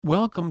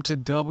Welcome to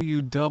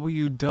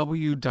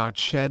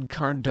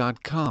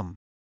www.shedcard.com.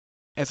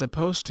 As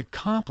opposed to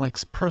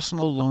complex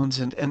personal loans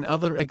and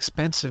other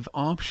expensive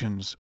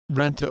options,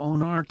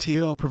 Rent-to-Own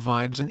RTO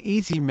provides an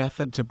easy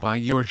method to buy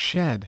your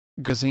shed,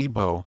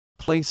 gazebo,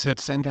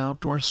 playsets and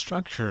outdoor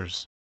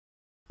structures.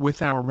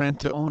 With our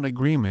rent-to-own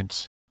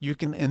agreements, you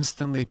can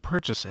instantly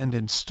purchase and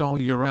install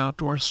your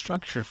outdoor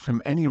structure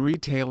from any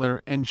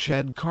retailer, and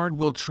ShedCard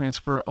will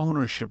transfer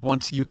ownership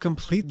once you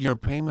complete your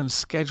payment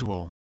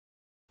schedule.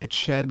 At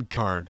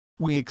ShedCard,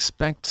 we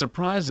expect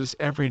surprises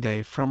every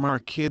day from our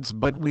kids,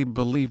 but we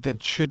believe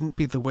that shouldn't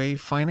be the way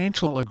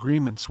financial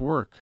agreements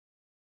work.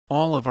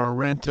 All of our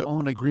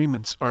rent-to-own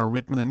agreements are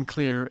written in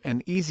clear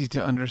and easy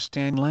to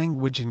understand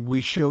language, and we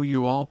show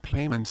you all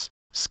payments,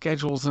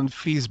 schedules and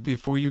fees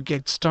before you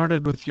get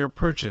started with your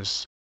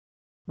purchase.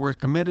 We're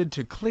committed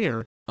to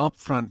clear,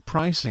 upfront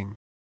pricing.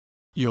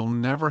 You'll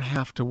never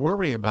have to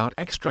worry about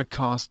extra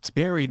costs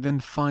buried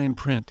in fine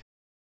print.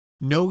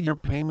 Know your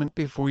payment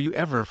before you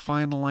ever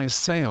finalize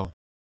sale.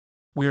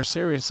 We're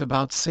serious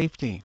about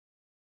safety.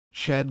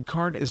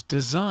 ShedCard is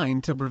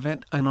designed to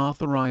prevent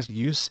unauthorized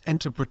use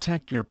and to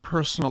protect your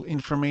personal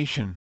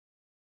information.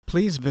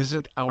 Please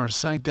visit our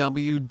site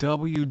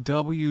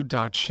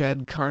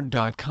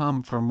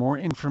www.shedcard.com for more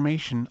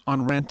information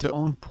on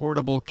rent-to-own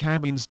portable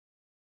cabins.